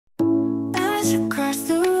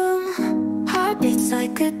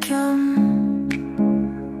like a drum.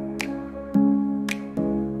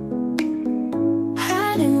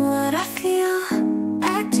 Hiding what I feel,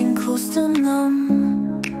 acting cool, still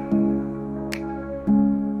numb.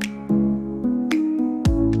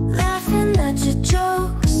 Laughing at your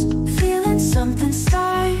jokes, feeling something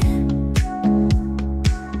start.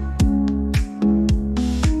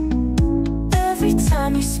 Every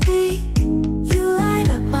time you speak, you light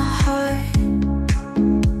up my heart.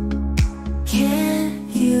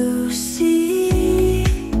 Can't you see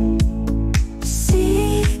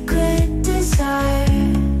secret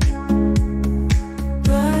desire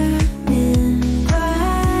burning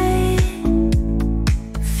bright,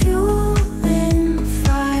 fueling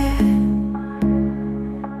fire?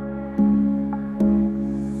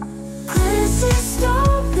 Glances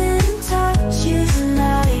stolen, touches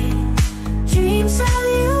light, dreams of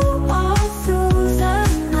you all through the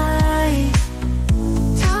night.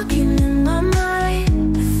 Talking in my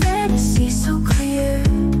mind, a fantasy so clear.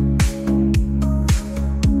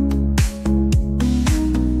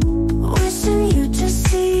 Wishing you just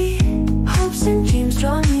see hopes and dreams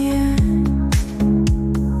draw near.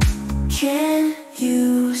 Can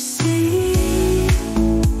you see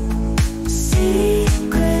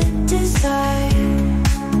secret desire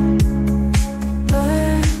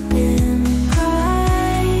burning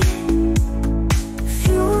bright,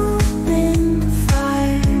 fueling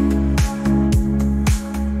fire?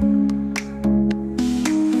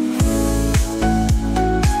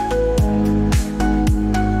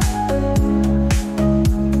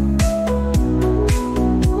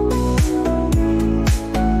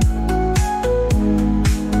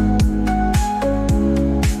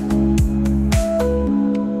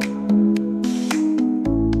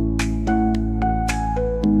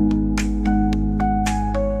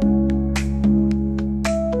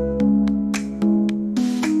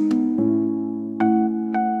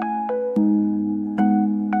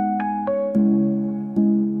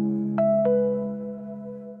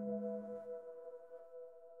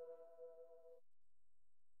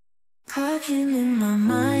 Talking in my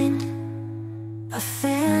mind, a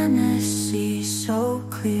fantasy so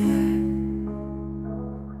clear.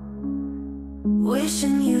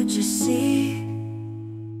 Wishing you just see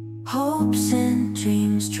hopes and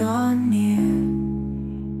dreams draw